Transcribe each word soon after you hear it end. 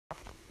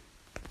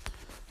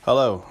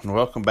Hello, and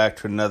welcome back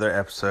to another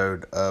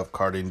episode of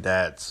Karting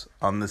Dads.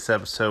 On this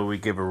episode, we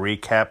give a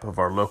recap of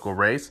our local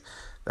race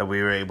that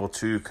we were able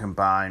to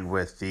combine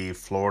with the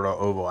Florida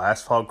Oval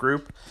Asphalt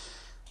Group.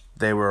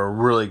 They were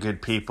really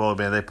good people,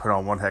 man. They put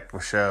on one heck of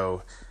a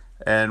show.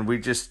 And we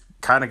just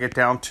kind of get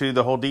down to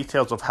the whole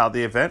details of how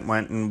the event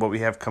went and what we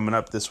have coming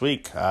up this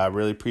week. I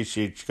really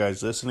appreciate you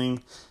guys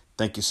listening.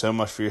 Thank you so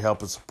much for your help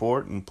and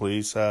support. And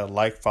please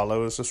like,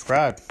 follow, and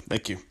subscribe.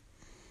 Thank you.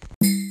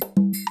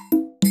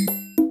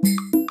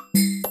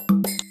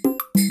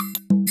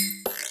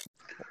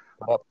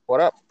 What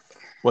up?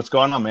 What's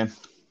going on, man?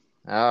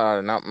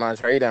 Not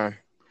much. How you doing?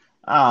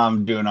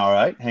 I'm doing all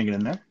right, hanging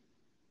in there.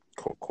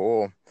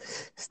 Cool.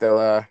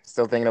 Still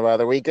thinking about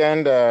the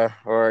weekend, or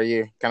are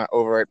you kind of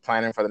over it,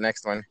 planning for the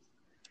next one?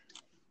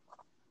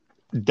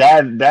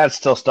 Dad's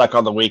still stuck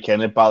on the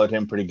weekend. It bothered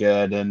him pretty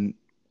good, and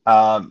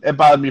it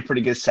bothered me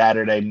pretty good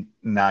Saturday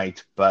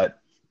night.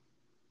 But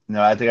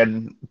no, I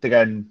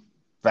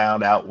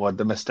found out what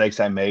the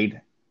mistakes I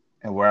made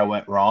and where I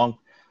went wrong.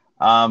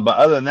 But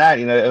other than that,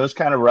 it was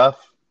kind of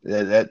rough.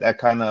 That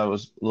kind of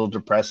was a little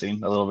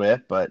depressing, a little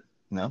bit. But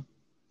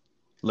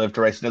live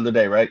to race another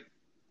day, right?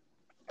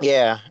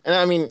 Yeah, and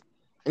I mean,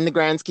 in the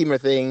grand scheme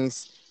of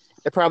things,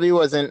 it probably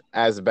wasn't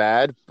as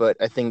bad, but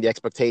I think the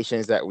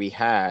expectations that we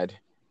had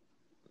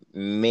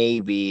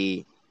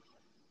maybe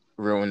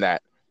ruined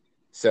that.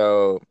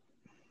 So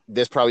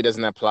this probably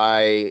doesn't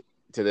apply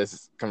to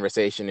this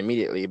conversation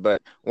immediately,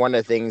 but one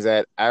of the things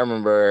that I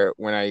remember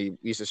when I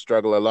used to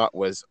struggle a lot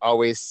was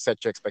always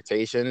set your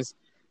expectations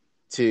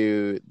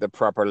to the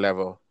proper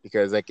level.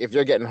 Because like if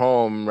you're getting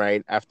home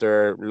right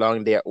after a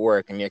long day at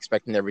work and you're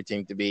expecting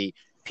everything to be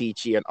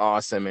peachy and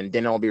awesome and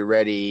dinner will be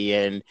ready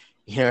and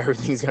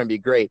everything's gonna be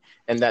great,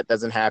 and that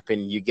doesn't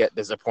happen, you get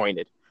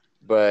disappointed.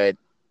 But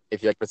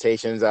if your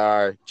expectations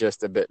are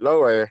just a bit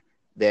lower,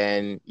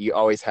 then you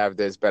always have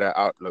this better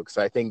outlook.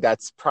 So I think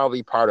that's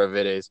probably part of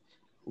it is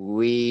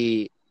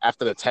we,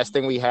 after the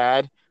testing we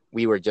had,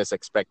 we were just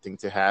expecting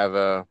to have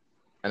an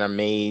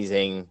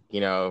amazing,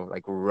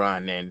 like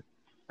run. And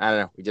I don't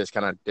know, we just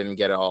kind of didn't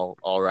get it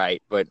all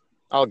right, but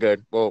all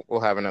good.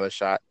 We'll have another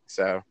shot.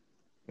 So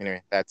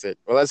anyway, that's it.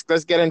 Well,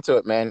 let's get into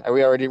it, man.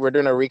 We're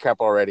doing a recap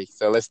already,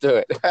 so let's do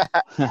it.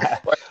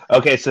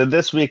 Okay, so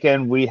this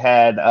weekend we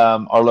had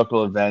our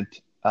local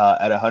event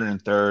at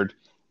 103rd,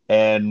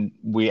 and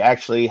we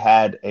actually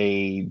had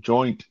a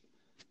joint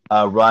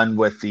run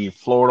with the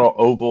Florida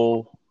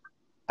Oval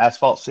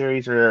Asphalt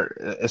Series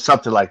or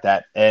something like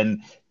that.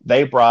 And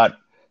they brought,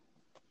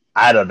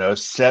 I don't know,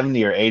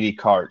 70 or 80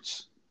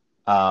 carts.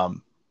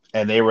 And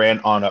they ran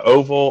on an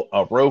oval,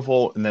 a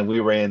roval, and then we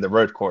ran the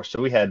road course.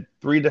 So we had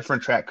three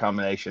different track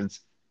combinations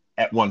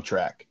at one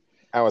track.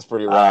 That was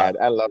pretty Uh, rad.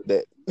 I loved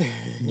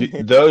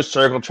it. those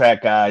circle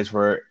track guys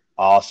were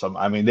awesome.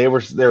 I mean, they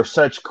were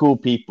such cool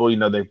people.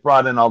 They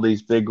brought in all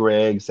these big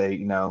rigs.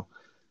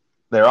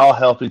 They're all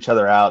helping each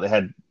other out. They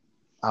had,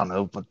 I don't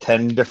know,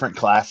 10 different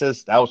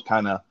classes. That was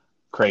kind of Yeah.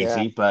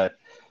 crazy, but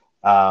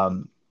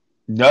um,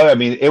 no, I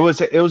mean, it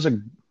was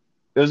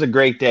a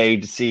great day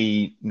to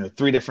see,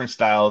 three different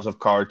styles of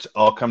carts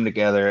all come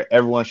together.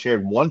 Everyone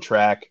shared one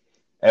track.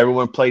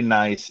 Everyone played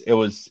nice. It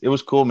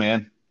was cool,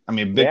 man. I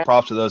mean, big Yeah.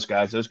 props to those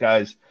guys. Those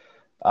guys,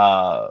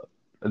 I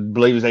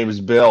believe his name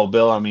was Bill.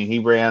 Bill, I mean, he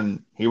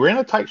ran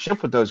a tight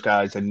ship with those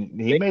guys, and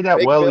he Big made that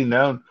big well Bill,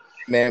 known.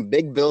 man.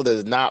 Big Bill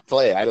does not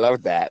play. I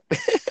love that.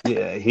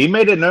 Yeah, he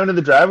made it known in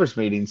the drivers'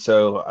 meeting.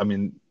 So, I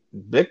mean,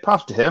 big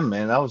props to him,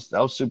 man. That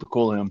was super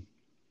cool of him.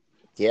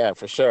 Yeah,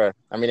 for sure.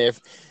 I mean, if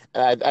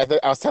I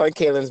was telling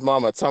Kaylin's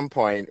mom at some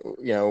point,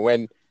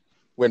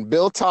 when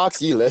Bill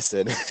talks, you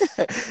listen,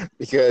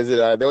 because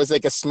there was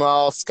like a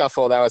small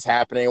scuffle that was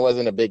happening. It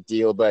wasn't a big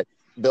deal, but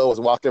Bill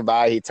was walking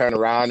by. He turned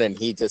around and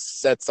he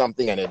just said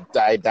something, and it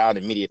died down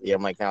immediately.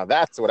 I'm like, now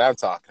that's what I'm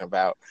talking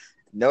about.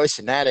 No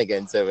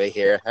shenanigans over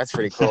here. That's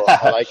pretty cool.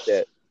 I liked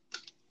it.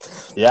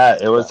 Yeah,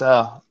 it Yeah. was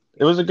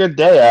it was a good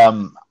day.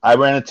 I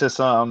ran into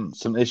some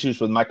issues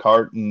with my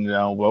cart, and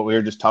what we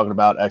were just talking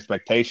about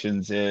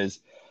expectations is,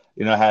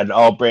 I had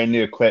all brand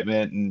new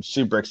equipment and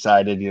super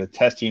excited.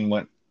 Testing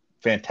went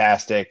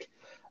fantastic,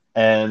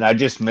 and I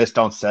just missed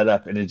on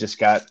setup, and it just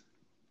got,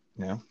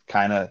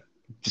 kind of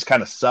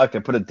sucked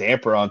and put a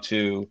damper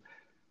onto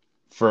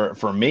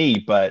for me,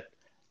 but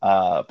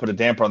put a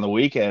damper on the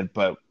weekend.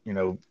 But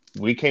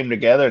we came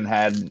together and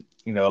had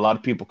a lot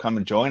of people come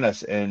and join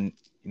us, and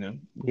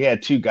we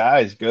had two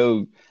guys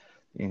go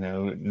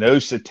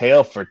nose to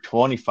tail for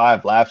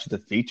 25 laps of the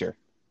feature.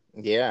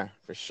 Yeah,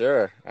 for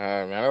sure.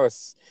 That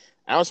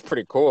was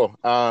pretty cool.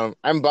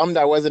 I'm bummed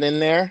I wasn't in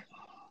there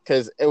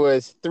because it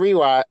was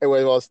it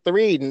was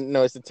three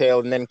nose to tail,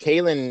 and then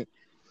Kaylin.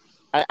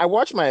 I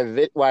watched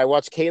I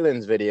watched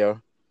Kaylin's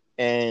video,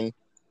 and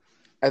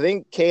I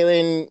think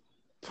Kaylin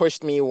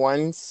pushed me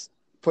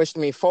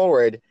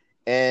forward,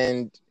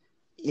 and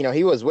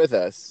he was with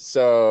us,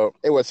 so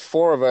it was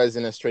four of us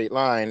in a straight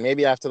line.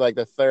 Maybe after like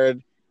the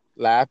third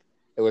lap,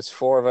 it was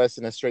four of us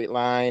in a straight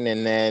line,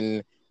 and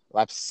then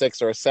lap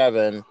 6 or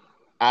 7,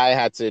 I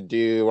had to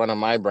do one of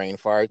my brain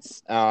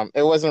farts.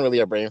 It wasn't really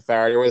a brain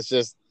fart. It was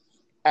just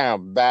I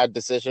don't know, bad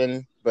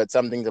decision, but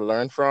something to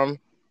learn from.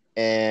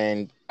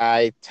 And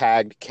I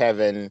tagged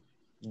Kevin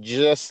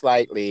just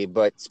slightly,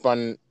 but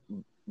spun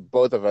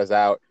both of us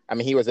out. I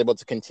mean, he was able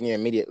to continue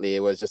immediately. It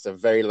was just a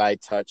very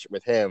light touch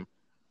with him.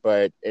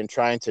 But in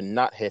trying to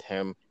not hit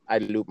him, I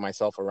looped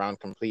myself around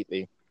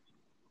completely.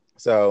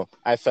 So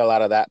I fell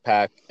out of that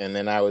pack, and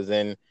then I was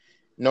in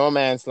no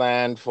man's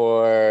land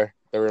for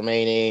the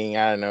remaining,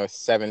 I don't know,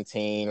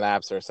 17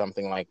 laps or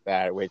something like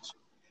that, which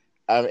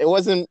it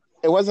wasn't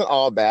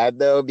all bad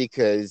though,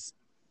 because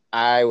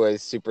I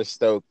was super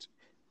stoked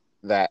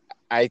that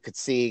I could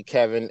see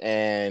Kevin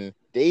and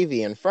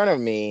Davey in front of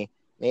me,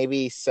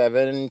 maybe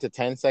 7 to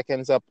 10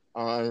 seconds up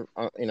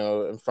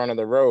in front of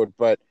the road,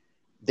 but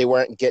they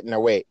weren't getting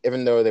away,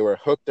 even though they were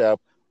hooked up,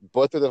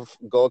 both of the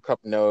Gold Cup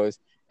nose.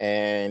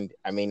 And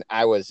I mean,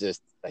 I was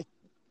just like,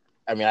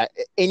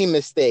 any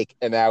mistake,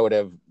 and I would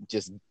have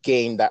just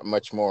gained that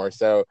much more.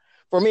 So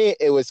for me,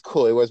 it was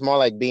cool. It was more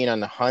like being on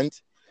the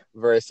hunt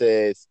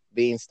versus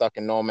being stuck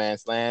in no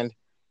man's land.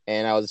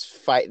 And I was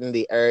fighting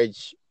the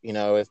urge,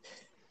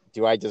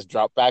 do I just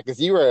drop back?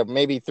 Because you were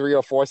maybe 3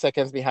 or 4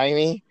 seconds behind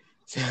me.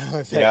 So I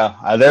was like, Yeah,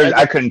 do I I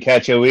just, couldn't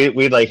catch it.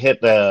 We like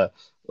hit the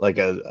like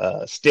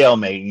a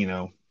stalemate, and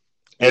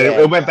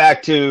yeah, it went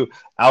back to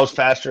I was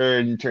faster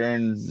in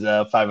turns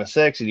 5 and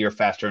 6, and you're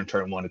faster in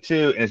turn 1 and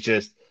 2, and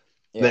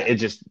yeah. it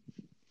just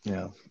you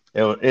know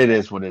it Yeah.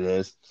 is what it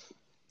is.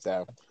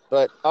 So,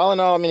 but all in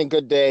all, I mean, a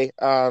good day.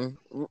 I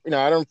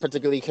don't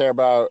particularly care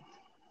about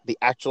the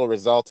actual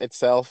result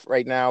itself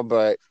right now,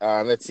 but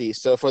let's see.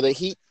 So for the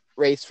heat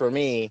race for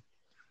me,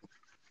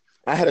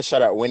 I had a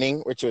shot at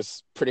winning, which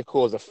was pretty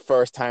cool. It was the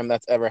first time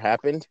that's ever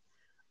happened.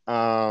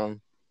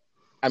 Um,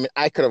 I mean,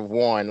 I could have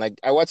won. Like,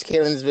 I watched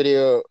Kaylin's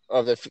video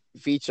of the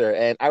feature,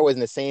 and I was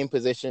in the same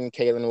position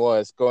Kaylin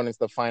was going into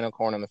the final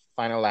corner on the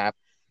final lap,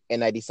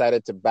 and I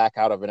decided to back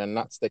out of it and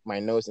not stick my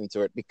nose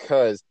into it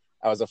because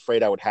I was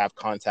afraid I would have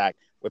contact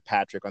with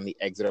Patrick on the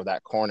exit of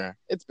that corner.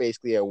 It's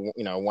basically a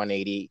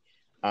 180,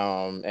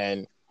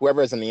 and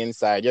whoever is on the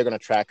inside, you're going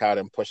to track out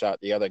and push out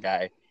the other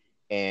guy.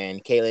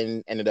 And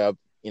Kaylin ended up,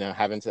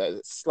 having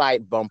to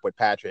slight bump with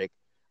Patrick.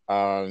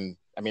 I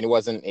mean,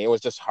 it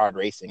was just hard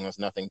racing. There was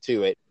nothing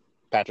to it.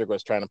 Patrick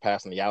was trying to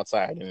pass on the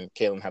outside, and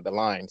Kalen had the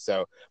line.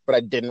 So, but I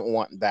didn't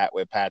want that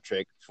with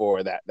Patrick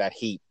for that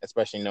heat,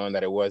 especially knowing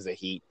that it was a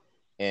heat.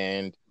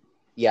 And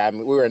yeah, I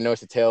mean, we were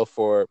nose to tail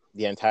for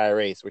the entire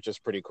race, which was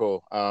pretty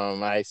cool.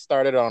 I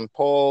started on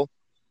pole.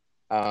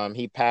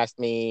 He passed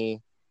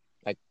me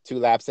like 2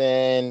 laps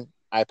in.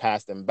 I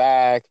passed him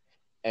back,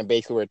 and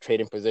basically we're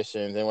trading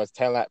positions. And it was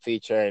 10 lap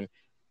feature, and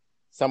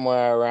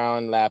somewhere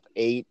around lap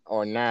 8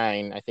 or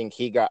 9, I think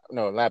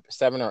lap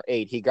 7 or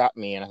 8, he got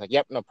me, and I was like,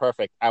 "Yep, no,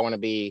 perfect. I want to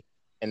be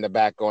in the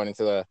back going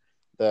into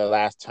the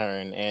last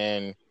turn."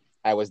 And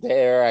I was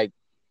there.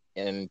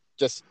 And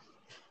just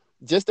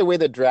the way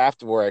the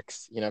draft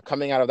works,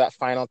 coming out of that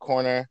final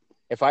corner,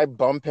 if I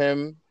bump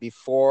him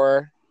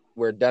before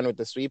we're done with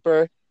the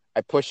sweeper, I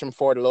push him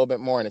forward a little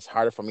bit more, and it's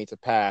harder for me to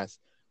pass.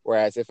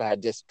 Whereas if I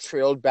had just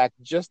trailed back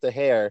just a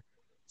hair,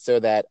 so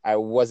that I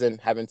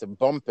wasn't having to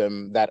bump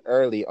him that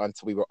early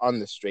until we were on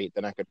the straight,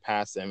 then I could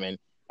pass him. And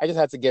I just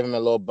had to give him a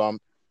little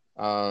bump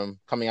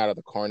coming out of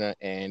the corner,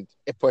 and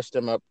it pushed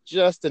him up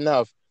just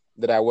enough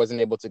that I wasn't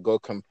able to go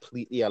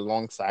completely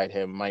alongside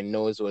him. My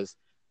nose was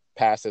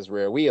past his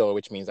rear wheel,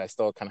 which means I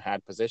still kind of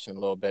had position a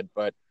little bit,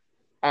 but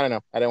I don't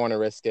know. I didn't want to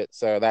risk it,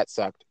 so that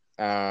sucked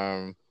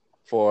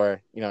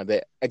for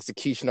the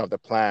execution of the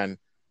plan.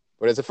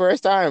 But it's the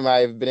first time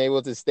I've been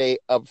able to stay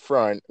up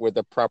front with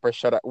the proper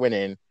shot at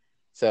winning.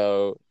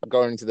 So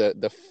going to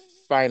the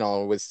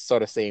final was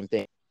sort of same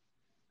thing.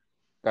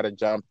 Got a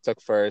jump, took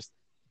first.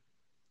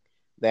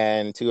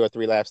 Then 2 or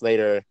 3 laps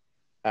later,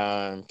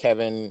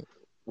 Kevin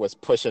was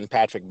pushing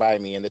Patrick by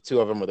me, and the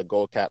two of them with a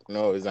gold cap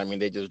nose. I mean,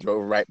 they just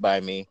drove right by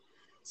me.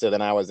 So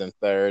then I was in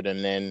third,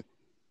 and then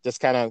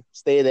just kind of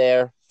stay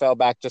there, fell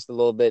back just a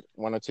little bit,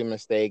 1 or 2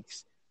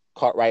 mistakes,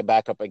 caught right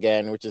back up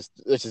again, which is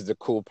the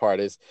cool part,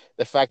 is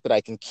the fact that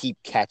I can keep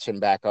catching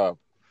back up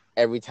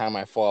every time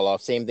I fall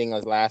off. Same thing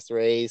as last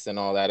race and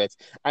all that.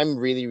 I'm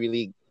really,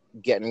 really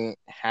getting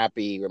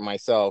happy with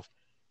myself.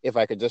 If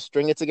I could just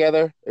string it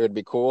together, it would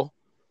be cool.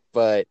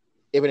 But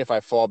even if I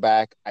fall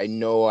back, I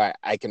know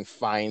I can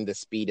find the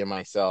speed in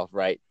myself,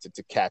 right,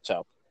 to catch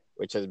up,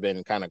 which has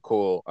been kind of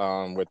cool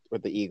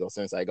with the Eagle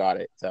since I got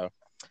it. So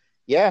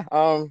yeah,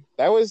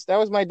 that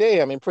was my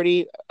day. I'm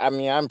pretty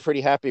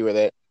happy with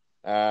it.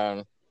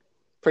 Um,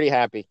 Pretty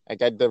happy. I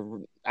got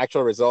the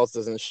actual results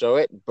doesn't show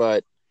it,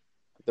 but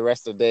the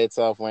rest of the day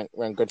itself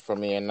went good for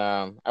me. And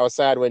I was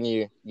sad when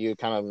you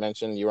kind of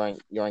mentioned you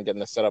weren't getting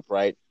the setup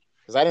right,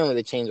 because I didn't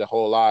really change a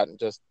whole lot.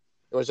 Just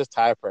it was just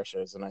tire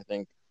pressures, and I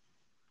think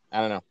I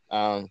don't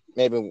know.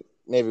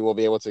 Maybe we'll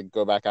be able to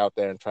go back out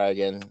there and try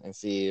again and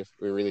see if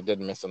we really did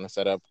miss on the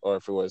setup, or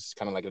if it was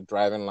kind of like a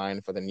driving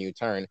line for the new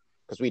turn,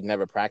 because we'd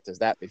never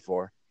practiced that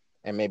before,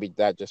 and maybe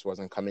that just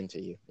wasn't coming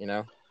to you.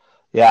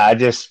 Yeah,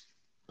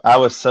 I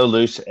was so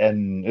loose,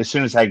 and as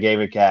soon as I gave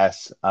it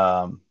gas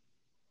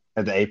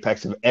at the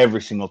apex of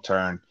every single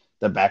turn,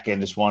 the back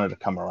end just wanted to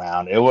come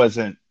around. It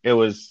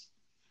was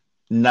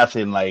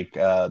nothing like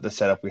the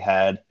setup we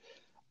had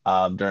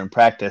during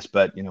practice,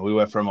 but we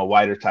went from a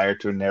wider tire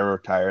to a narrower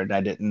tire, and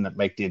I didn't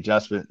make the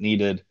adjustment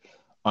needed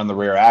on the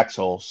rear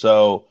axle.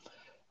 So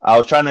I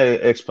was trying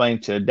to explain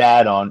to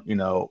Dad on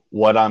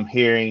what I'm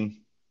hearing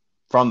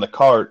from the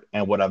cart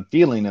and what I'm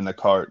feeling in the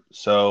cart.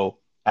 So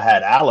I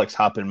had Alex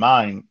hop in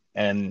mine,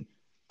 and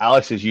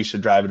Alex is used to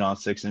driving on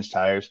 6-inch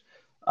tires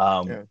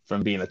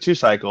from being a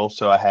 2-cycle.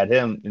 So I had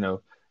him,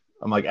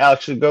 I'm like,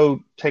 Alex, should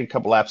go take a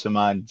couple laps in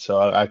mine so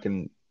I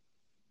can,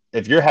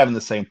 if you're having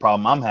the same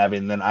problem I'm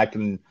having, then I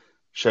can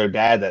show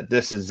Dad that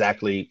this is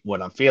exactly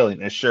what I'm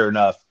feeling. And sure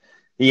enough,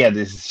 he had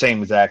this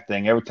same exact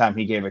thing. Every time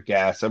he gave it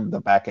gas, the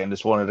back end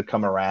just wanted to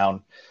come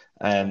around.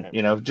 And,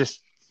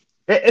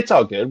 it's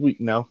all good. Like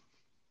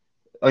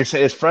I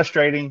say, it's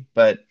frustrating,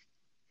 but,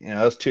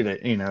 it's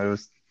it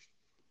was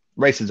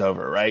racing's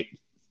over, right?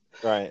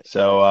 Right.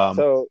 So,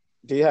 so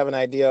do you have an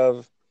idea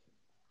of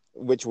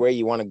which way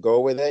you want to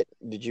go with it?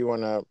 Did you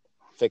want to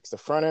fix the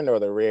front end or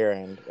the rear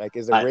end? Like,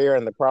 is the rear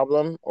end the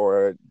problem,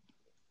 or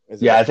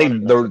is it I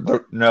think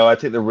I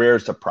think the rear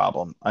is the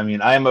problem. I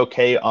mean, I am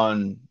okay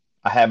on.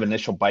 I have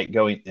initial bite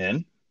going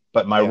in,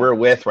 but my rear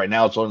width right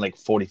now is only like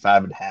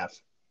 45.5.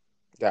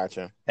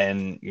 Gotcha.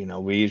 And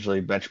we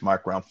usually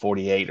benchmark around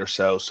 48 or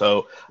so.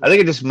 So I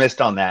think I just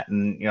missed on that,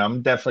 and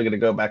I'm definitely going to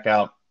go back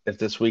out if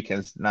this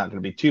weekend's not going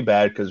to be too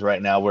bad, because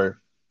right now we're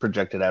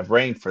projected to have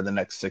rain for the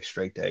next 6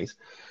 straight days.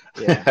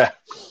 Yeah.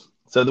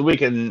 So the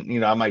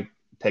weekend, I might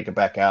take it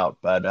back out.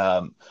 But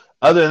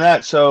other than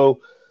that,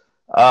 so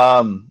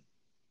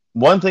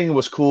one thing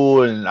was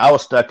cool, and I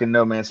was stuck in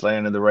no man's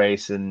land in the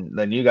race, and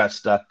then you got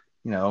stuck,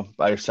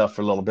 by yourself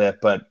for a little bit.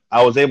 But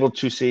I was able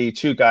to see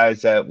 2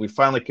 guys that we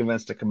finally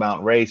convinced to come out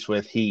and race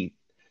with Heath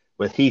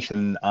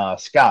and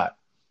Scott.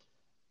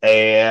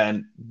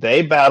 And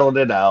they battled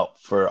it out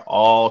for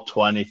all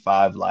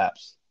 25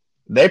 laps.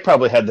 They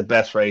probably had the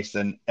best race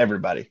than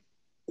everybody.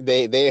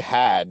 They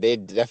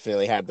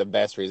definitely had the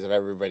best race of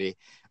everybody.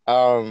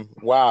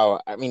 Wow.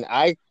 I mean,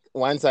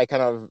 once I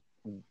kind of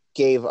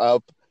gave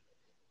up.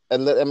 I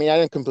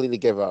didn't completely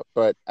give up,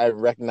 but I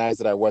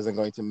recognized that I wasn't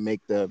going to make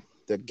the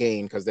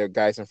gain because their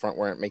guys in front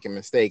weren't making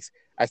mistakes.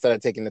 I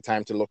started taking the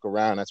time to look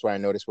around. That's why I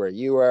noticed where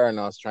you were, and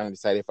I was trying to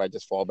decide if I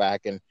just fall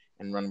back and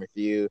run with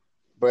you.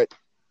 But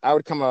I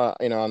would come,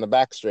 on the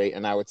back straight,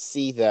 and I would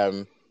see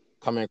them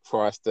coming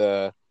across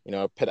the,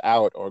 pit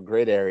out or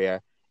grid area,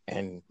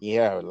 and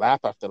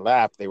lap after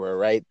lap, they were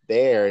right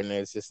there, and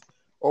it's just,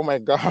 oh my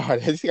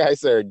God, these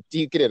guys are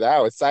duking it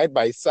out side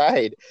by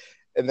side.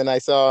 And then I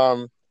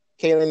saw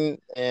Kalen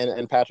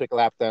and Patrick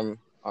lap them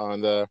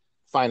on the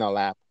final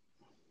lap,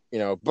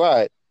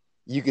 but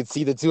you could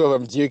see the 2 of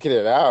them duking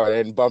it out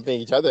and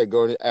bumping each other,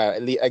 going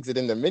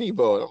exiting the mini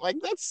boat. I'm like,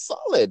 that's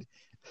solid.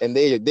 And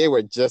they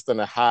were just on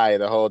a high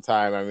the whole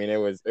time. I mean, it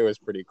was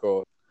pretty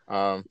cool.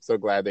 So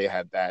glad they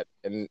had that.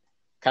 And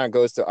kind of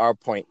goes to our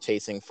point,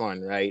 chasing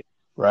fun, right?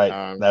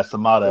 Right. That's the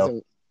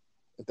motto.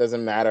 It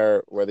doesn't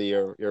matter whether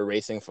you're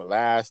racing for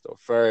last or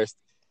first.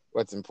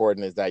 What's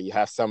important is that you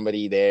have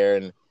somebody there,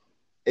 and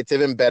it's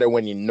even better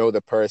when you know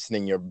the person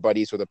and you're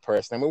buddies with the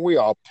person. I mean, we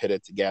all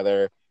pitted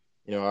together.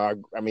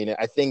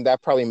 I think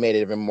that probably made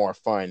it even more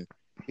fun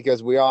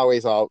because we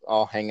always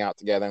all hang out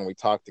together and we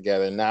talk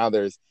together. Now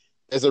there's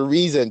a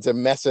reason to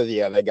mess with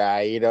the other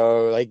guy,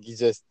 like you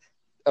just,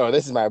 oh,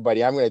 this is my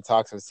buddy. I'm going to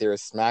talk some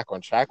serious smack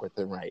on track with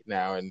him right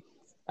now. And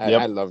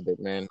I loved it,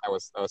 man. That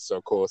was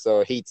so cool.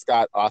 So Heath,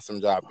 Scott,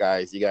 awesome job,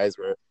 guys. You guys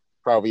were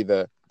probably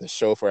the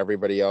show for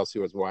everybody else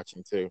who was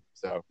watching too.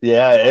 So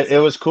yeah, it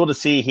was cool to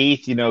see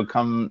Heath,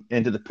 come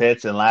into the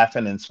pits and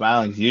laughing and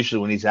smiling.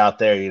 Usually when he's out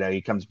there, he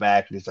comes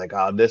back and he's like,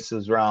 "Oh, this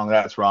is wrong,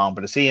 that's wrong."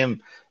 But to see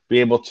him be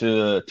able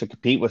to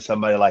compete with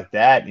somebody like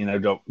that,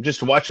 just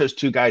to watch those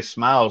 2 guys'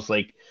 smiles,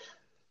 like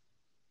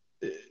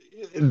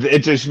it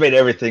just made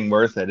everything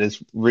worth it. It's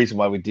the reason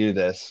why we do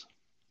this.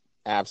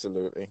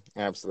 Absolutely.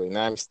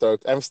 Now I'm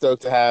stoked. I'm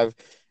stoked to have.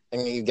 I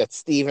mean, you got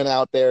Steven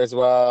out there as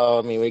well.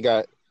 I mean, we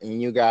got a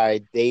new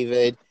guy,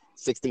 David,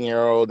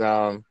 16-year-old.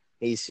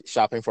 He's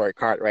shopping for a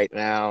cart right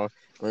now.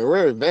 I mean,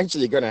 we're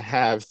eventually going to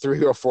have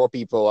 3 or 4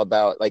 people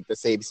about like the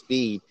same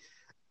speed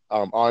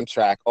on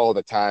track all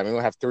the time. And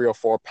we'll have 3 or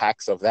 4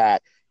 packs of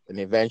that. And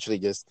eventually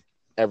just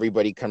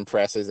everybody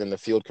compresses and the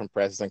field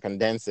compresses and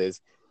condenses.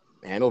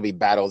 Man, it'll be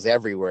battles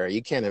everywhere.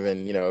 You can't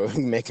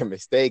even, make a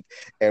mistake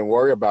and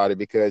worry about it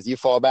because you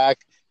fall back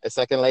a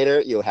second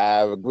later, you'll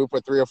have a group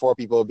of 3 or 4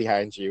 people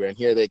behind you, and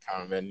here they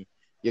come, and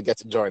you get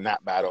to join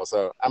that battle.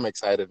 So I'm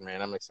excited,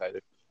 man. I'm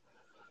excited.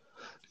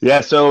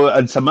 Yeah.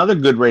 So some other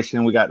good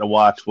racing we got to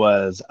watch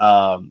was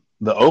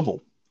the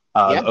Oval.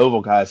 The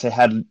Oval guys. They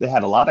had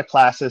a lot of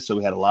classes, so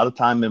we had a lot of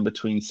time in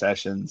between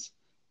sessions.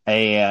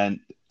 And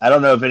I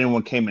don't know if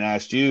anyone came and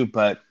asked you,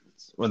 but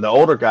when the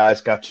older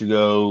guys got to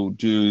go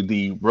do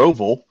the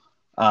Roval,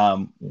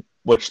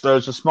 which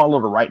throws a small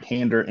little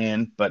right-hander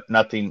in, but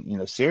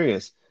nothing,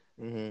 serious.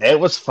 It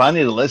was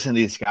funny to listen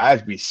to these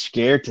guys be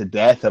scared to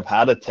death of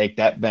how to take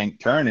that bank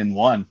turn in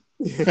one.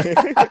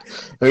 I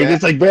mean, Yeah,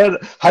 it's like, man,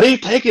 how do you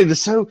take it?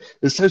 It's so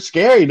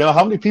scary. You know,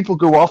 how many people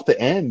go off the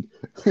end?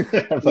 yeah.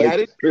 I Like,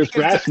 didn't there's get into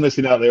grass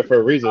missing out there for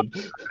a reason.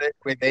 it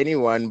with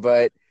anyone,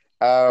 but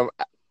um,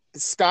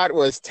 Scott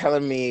was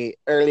telling me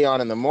early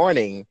on in the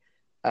morning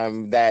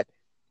that,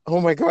 oh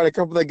my God, a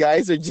couple of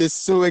guys are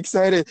just so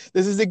excited.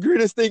 This is the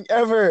greatest thing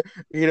ever,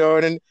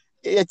 And then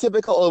a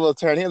typical oval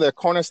turn, the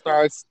corner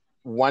starts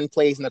one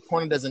place and the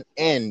corner doesn't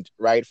end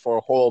right for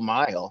a whole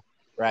mile,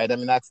 right? I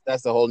mean, that's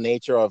the whole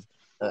nature of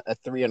a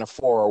three and a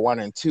four or one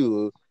and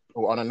two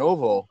on an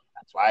oval.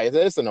 That's why it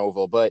is an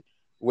oval. But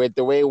with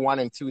the way one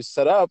and two is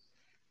set up,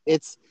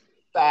 it's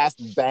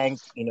fast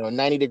banked,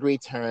 90-degree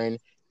turn.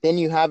 Then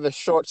you have a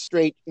short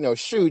straight,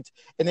 shoot,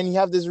 and then you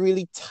have this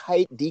really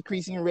tight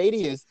decreasing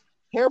radius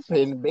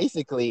hairpin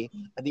basically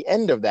at the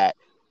end of that.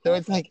 So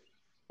it's like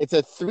it's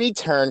a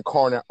three-turn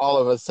corner all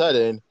of a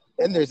sudden.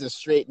 Then there's a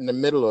straight in the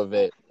middle of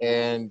it,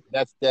 and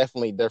that's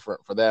definitely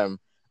different for them.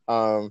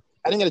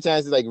 I didn't get a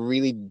chance to like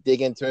really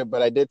dig into it,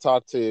 but I did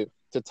talk to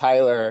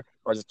Tyler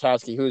or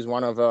Zachowski, who's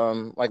one of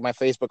like my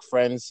Facebook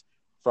friends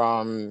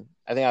from.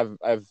 I think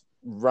I've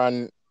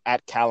run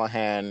at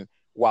Callahan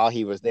while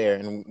he was there,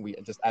 and we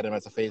just added him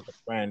as a Facebook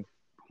friend.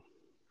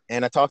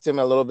 And I talked to him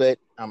a little bit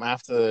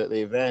after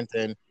the event,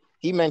 and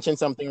he mentioned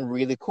something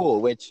really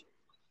cool, which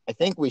I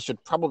think we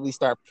should probably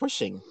start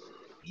pushing.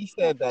 He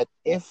said that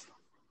if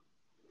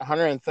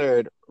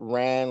 103rd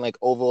ran like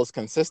ovals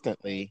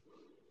consistently,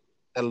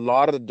 a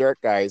lot of the dirt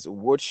guys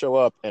would show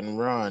up and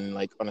run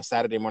like on a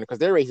Saturday morning because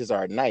their races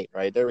are at night,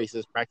 right? Their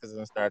races practice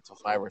doesn't start till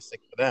 5 or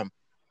 6 for them.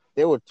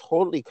 They would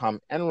totally come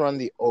and run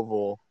the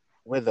oval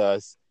with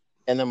us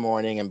in the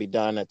morning and be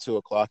done at 2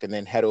 o'clock and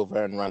then head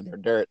over and run their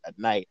dirt at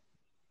night.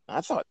 I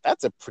thought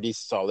that's a pretty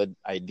solid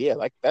idea.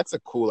 Like that's a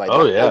cool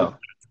Oh idea. That yeah.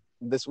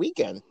 this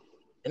weekend,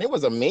 and it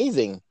was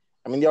amazing.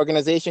 I mean, the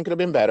organization could have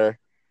been better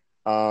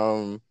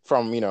from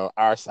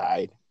our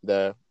side,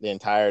 the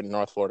entire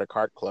North Florida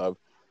Kart Club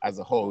as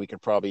a whole. We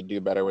could probably do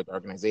better with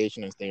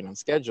organization and staying on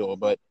schedule,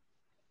 but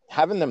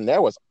having them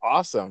there was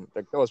awesome.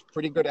 Like there was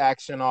pretty good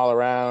action all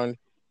around.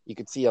 You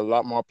could see a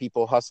lot more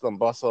people hustle and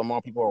bustle.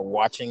 More people are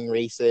watching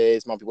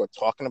races. More people are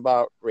talking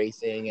about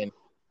racing,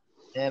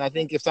 and I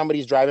think if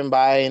somebody's driving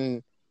by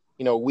and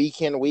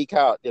week in week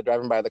out, they're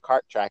driving by the kart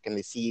track and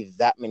they see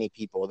that many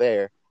people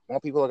there, more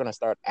people are going to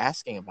start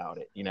asking about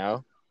it,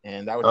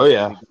 and that would Oh be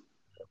yeah. really good.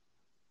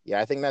 Yeah,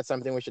 I think that's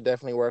something we should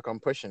definitely work on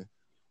pushing.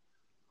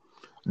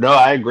 No,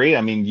 I agree.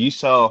 I mean, you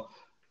saw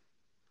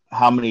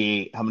how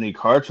many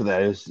cars for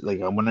that is like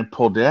when I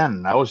pulled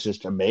in, I was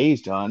just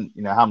amazed on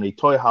how many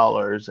toy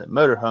haulers and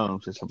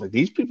motorhomes and stuff like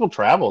these people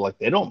travel like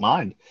they don't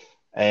mind,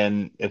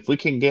 and if we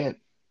can get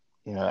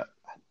you know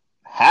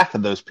half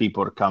of those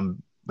people to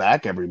come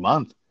back every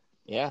month,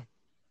 Yeah.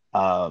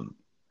 um,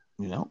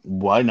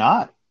 why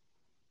not?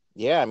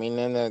 Yeah, I mean,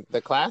 in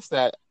the class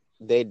that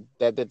did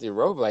the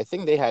Roval, I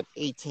think they had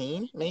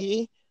 18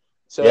 maybe.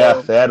 Yeah,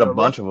 So they had a rough,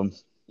 bunch of them.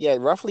 yeah,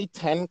 roughly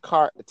 10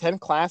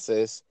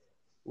 classes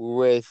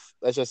with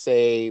let's just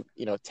say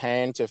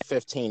 10 to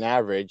 15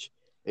 average.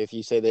 If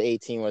you say the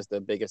 18 was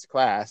the biggest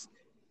class,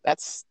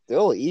 that's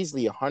still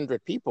easily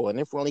 100 people, and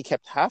if we only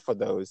kept half of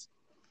those,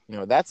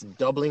 that's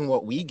doubling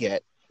what we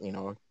get,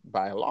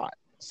 by a lot.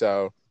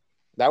 So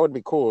that would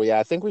be cool. Yeah,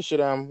 I think we should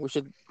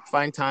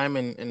find time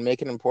and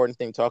make an important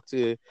thing. Talk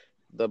to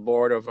the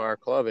board of our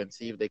club and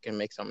see if they can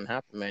make something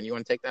happen. Man, you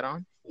want to take that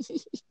on?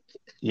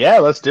 Yeah,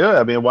 let's do it.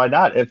 I mean, why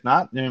not? If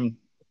not, then,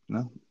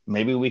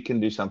 maybe we can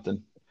do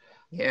something.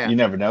 Yeah. You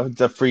never know.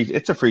 It's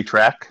a free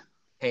track.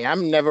 Hey,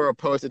 I'm never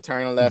opposed to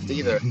turning left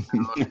either.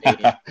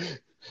 Hey,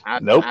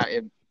 Nope.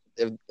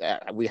 if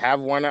we have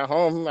one at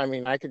home, I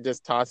mean, I could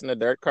just toss in a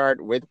dirt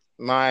cart with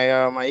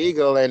my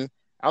Eagle, and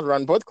I'll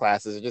run both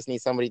classes. I just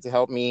need somebody to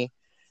help me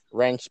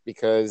wrench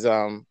because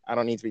I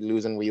don't need to be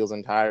losing wheels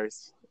and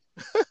tires.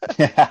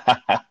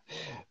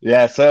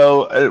 Yeah,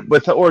 so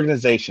with the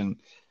organization,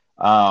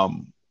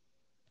 um,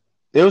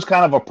 it was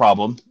kind of a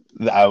problem.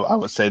 I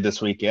would say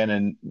this weekend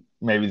and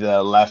maybe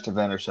the last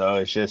event or so.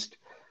 It's just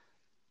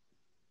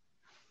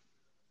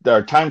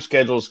our time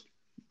schedules.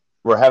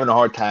 We're having a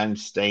hard time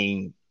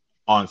staying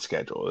on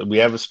schedule. We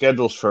have a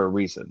schedules for a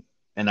reason,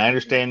 and I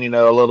understand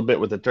a little bit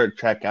with the dirt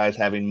track guys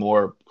having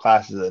more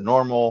classes than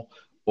normal,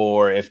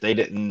 or if they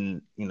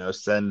didn't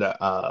send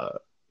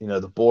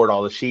the board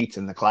all the sheets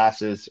and the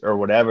classes or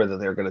whatever that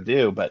they're going to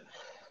do, but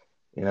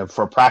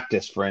for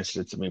practice, for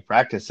instance, I mean,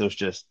 practice was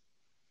just,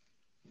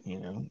 you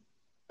know,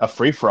 a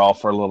free for all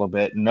for a little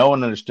bit. No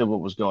one understood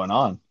what was going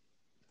on.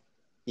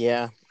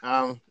 Yeah,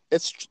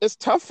 it's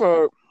tough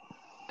for,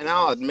 and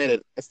I'll admit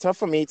it, it's tough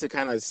for me to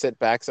kind of sit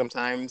back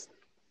sometimes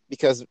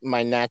because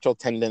my natural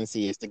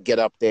tendency is to get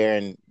up there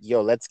and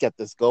let's get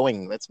this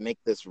going, let's make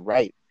this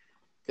right.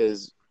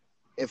 Because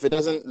if it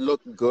doesn't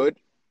look good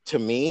to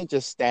me,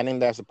 just standing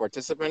there as a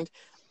participant,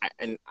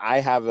 and I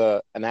have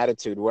an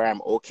attitude where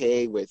I'm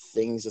okay with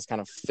things just kind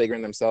of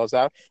figuring themselves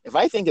out. If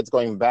I think it's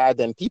going bad,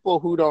 then people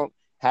who don't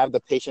have the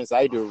patience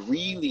I do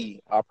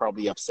really are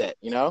probably upset.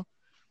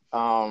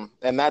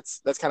 And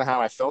that's kind of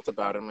how I felt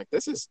about it. I'm like,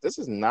 this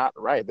is not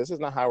right. This is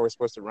not how we're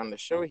supposed to run the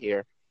show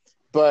here.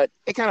 but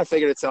it kind of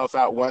figured itself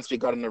out once we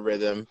got in the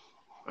rhythm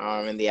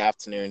in the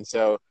afternoon.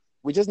 So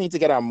we just need to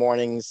get our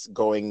mornings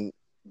going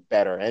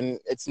better, and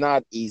it's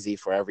not easy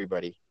for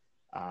everybody.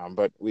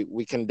 But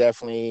we can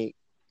definitely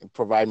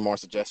provide more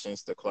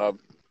suggestions to the club.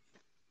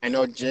 I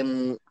know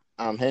Jim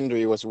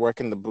Hendry was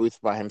working the booth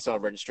by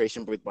himself,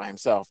 registration booth by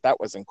himself. That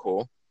wasn't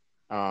cool.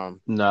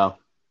 Um, No.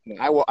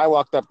 I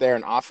walked up there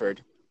and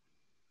offered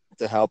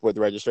to help with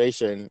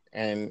registration,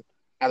 and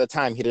at the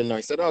time he didn't know.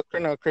 He said, "Oh,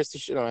 no, Christy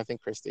should. No, I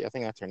think Christy. I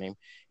think that's her name.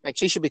 Like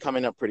she should be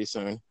coming up pretty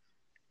soon."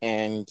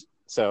 And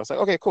so I was like,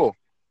 "Okay, cool."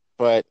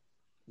 But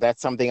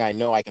that's something I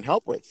know I can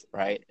help with.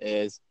 Right?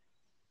 Is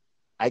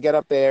I get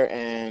up there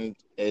and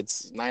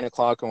it's 9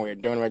 o'clock and we're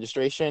doing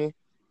registration.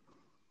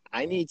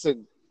 I need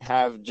to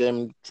have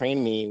Jim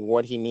train me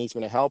what he needs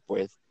me to help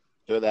with,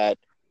 so that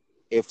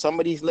if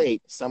somebody's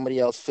late, somebody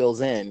else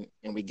fills in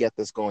and we get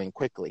this going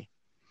quickly.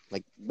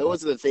 Like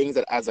those are the things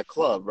that as a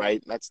club,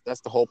 right? That's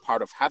the whole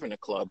part of having a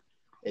club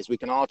is we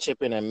can all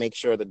chip in and make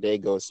sure the day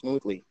goes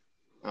smoothly.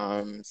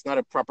 It's not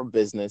a proper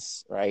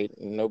business, right?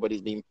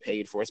 Nobody's being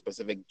paid for a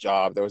specific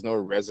job. There was no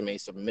resume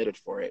submitted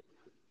for it.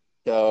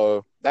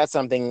 So that's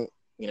something,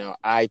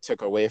 I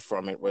took away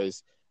from it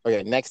was,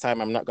 okay, next time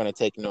I'm not going to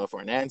take no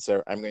for an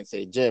answer. I'm going to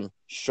say, Jim,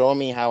 show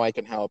me how I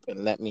can help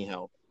and let me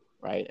help,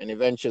 right? And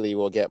eventually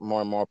we'll get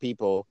more and more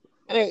people.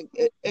 And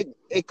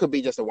it could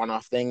be just a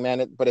one-off thing,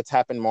 man, but it's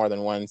happened more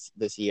than once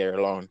this year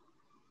alone.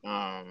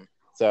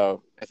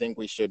 So I think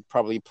we should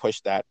probably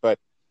push that. But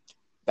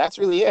that's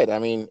really it. I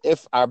mean,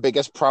 if our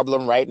biggest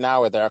problem right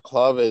now with our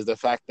club is the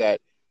fact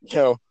that,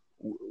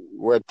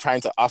 we're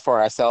trying to offer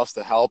ourselves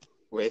to help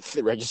with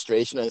the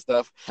registration and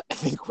stuff, I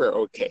think we're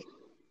okay.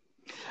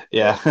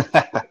 Yeah. So,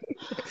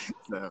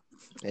 so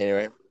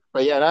anyway,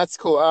 but yeah, that's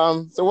cool.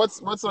 So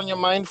what's on your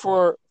mind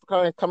for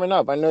kind of coming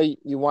up? I know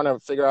you want to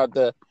figure out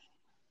the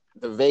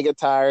Vega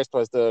tires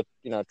plus the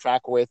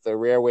track width, the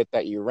rear width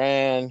that you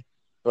ran,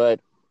 but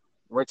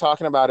we're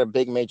talking about a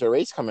big major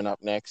race coming up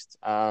next.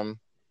 I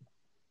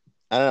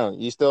don't know.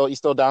 You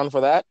still down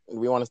for that?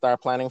 We want to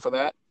start planning for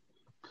that.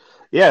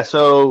 Yeah,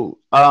 so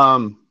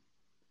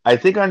I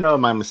think I know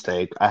my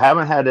mistake. I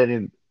haven't had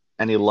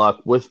any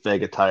luck with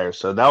Vega tires,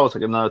 so that was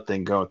like another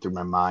thing going through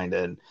my mind,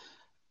 and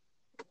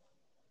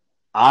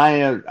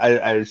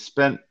I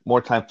spent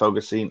more time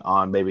focusing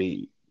on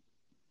maybe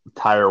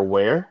tire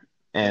wear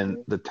and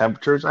Mm-hmm. the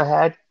temperatures I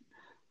had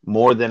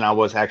more than I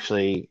was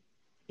actually,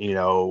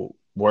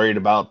 worried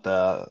about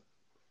the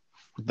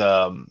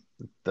the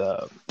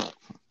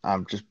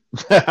I'm just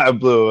I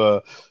blew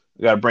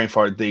got a brain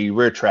fart the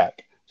rear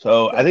track.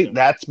 So I think Gotcha.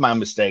 that's my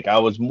mistake. I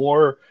was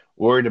more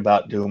worried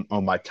about doing oh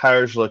my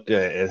tires look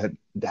good.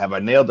 Have I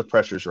nailed the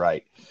pressures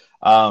right?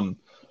 Um,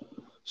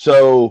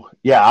 so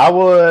yeah, I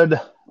would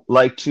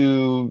like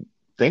to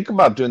think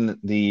about doing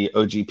the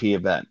OGP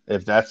event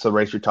if that's the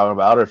race you're talking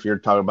about, or if you're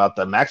talking about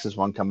the Maxis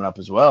one coming up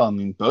as well. I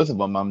mean, both of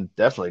them I'm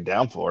definitely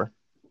down for.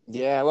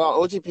 Yeah,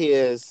 well, OGP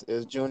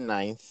is June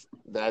 9th.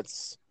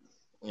 That's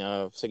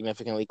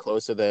significantly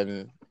closer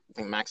than I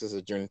think Max's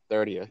is June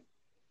 30th.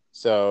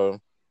 So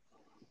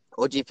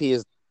OGP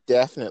is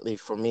definitely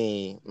for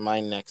me my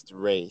next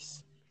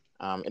race.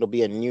 It'll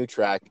be a new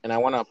track, and I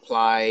want to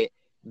apply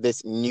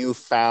this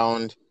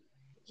newfound,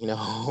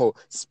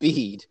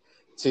 speed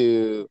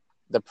to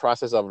the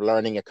process of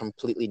learning a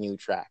completely new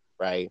track,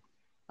 right?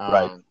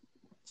 Right. Um,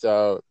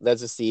 so let's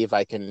just see if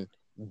I can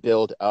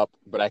build up,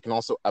 but I can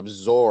also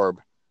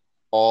absorb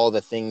all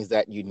the things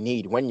that you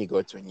need when you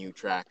go to a new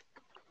track,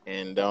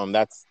 and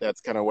that's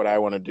kind of what I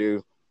want to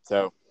do.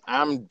 So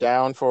I'm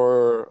down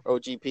for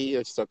OGP,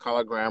 it's a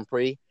Color Grand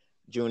Prix,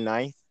 June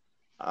 9th.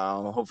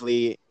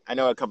 Hopefully, I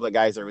know a couple of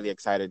guys are really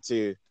excited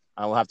too.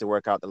 We'll have to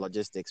work out the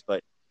logistics,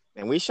 but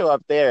and we show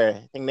up there.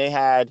 I think they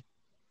had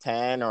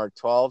 10 or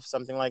 12,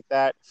 something like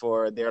that,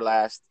 for their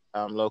last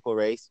local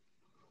race.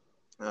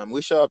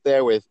 We show up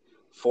there with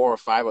 4 or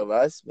 5 of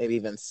us, maybe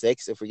even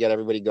 6 if we get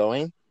everybody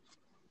going.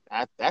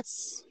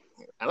 That's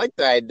I like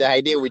the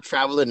idea we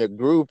travel in a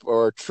group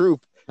or a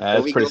troop and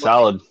That's we pretty go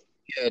solid.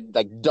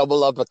 like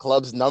double up a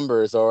club's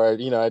numbers or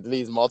at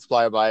least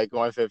multiply by like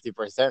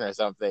 150% or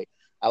something.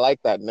 I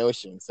like that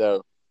notion.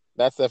 So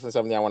that's definitely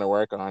something I want to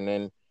work on,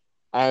 and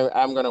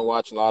I'm gonna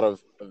watch a lot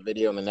of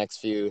video in the next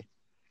few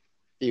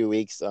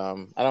weeks. I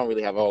don't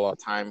really have a whole lot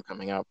of time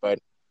coming up, but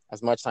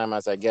as much time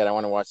as I get, I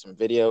want to watch some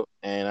video,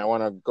 and I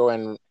want to go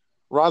and.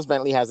 Ross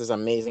Bentley has this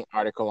amazing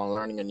article on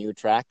learning a new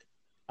track.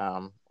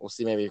 We'll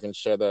see. Maybe you can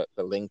share the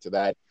link to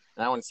that,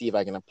 and I want to see if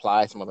I can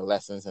apply some of the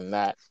lessons in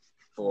that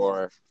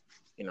for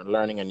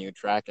learning a new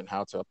track and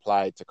how to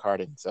apply it to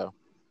karting. So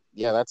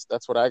yeah,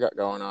 that's what I got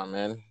going on,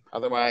 man.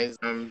 Otherwise,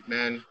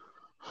 man,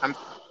 I'm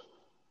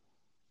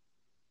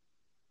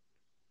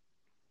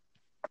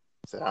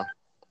so.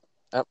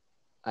 Oh,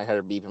 I heard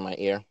a beep in my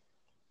ear.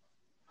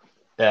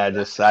 Yeah,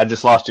 I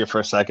just lost you for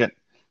a second.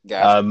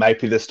 Gotcha.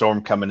 Might be the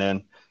storm coming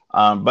in.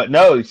 But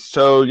no,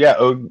 so yeah,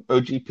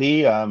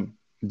 OGP,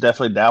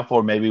 definitely down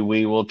for. Maybe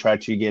we will try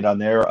to get on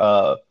their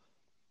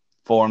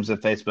forums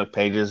and Facebook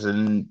pages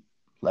and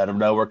let them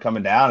know we're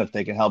coming down if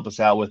they can help us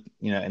out with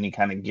any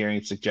kind of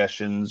gearing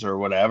suggestions or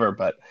whatever.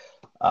 But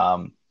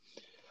I'm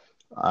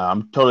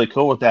totally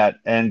cool with that.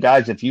 And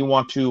guys, if you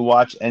want to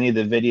watch any of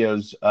the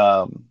videos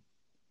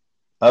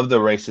of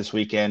the race this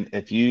weekend,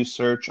 if you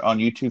search on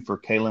YouTube for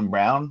Kaylin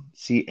Brown,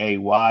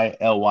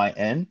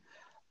 Caylyn,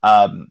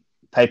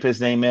 type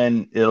his name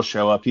in, it'll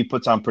show up. He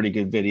puts on pretty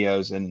good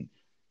videos, and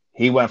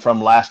he went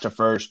from last to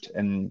first.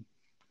 And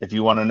if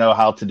you want to know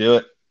how to do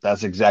it,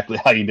 that's exactly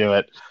how you do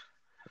it.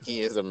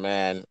 He is a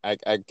man. I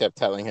kept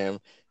telling him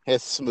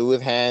his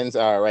smooth hands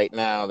are right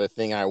now the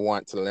thing I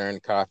want to learn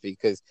coffee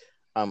because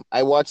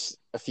I watched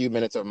a few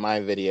minutes of my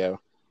video.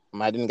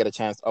 I didn't get a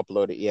chance to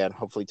upload it yet.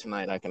 Hopefully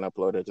tonight I can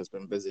upload it. Just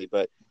been busy,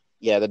 but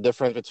yeah, the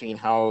difference between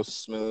how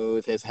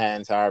smooth his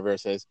hands are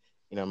versus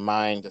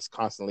mine just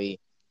constantly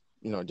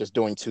just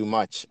doing too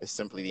much is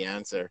simply the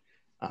answer.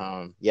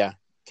 Yeah,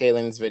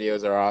 Kaylyn's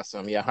videos are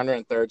awesome. Yeah,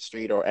 103rd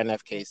Street or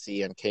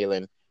NFKC and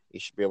Kaylin, you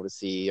should be able to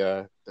see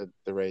the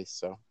race.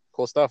 So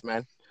cool stuff,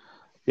 man.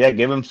 Yeah,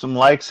 give him some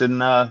likes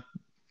and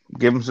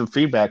give him some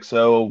feedback.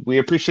 So we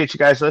appreciate you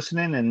guys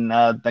listening,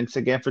 and thanks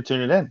again for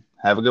tuning in.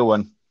 Have a good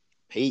one.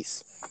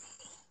 Peace.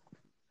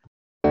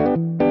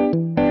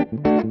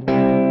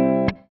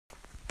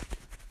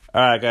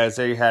 All right, guys,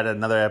 there you had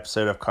another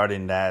episode of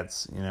Karting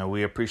Dads.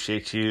 We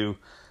appreciate you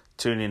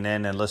tuning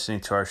in and listening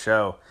to our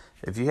show.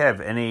 If you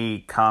have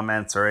any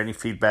comments or any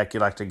feedback you'd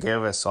like to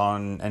give us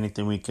on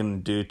anything we can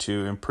do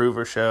to improve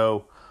our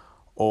show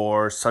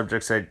or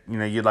subjects that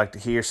you'd like to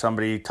hear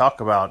somebody talk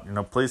about,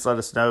 please let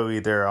us know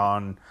either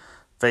on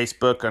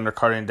Facebook under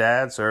Karting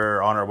Dads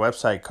or on our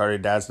website,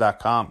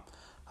 kartingdads.com.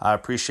 I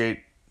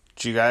appreciate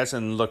you guys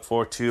and look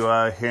forward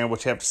to hearing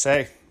what you have to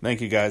say.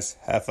 Thank you, guys.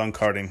 Have fun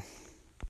karting.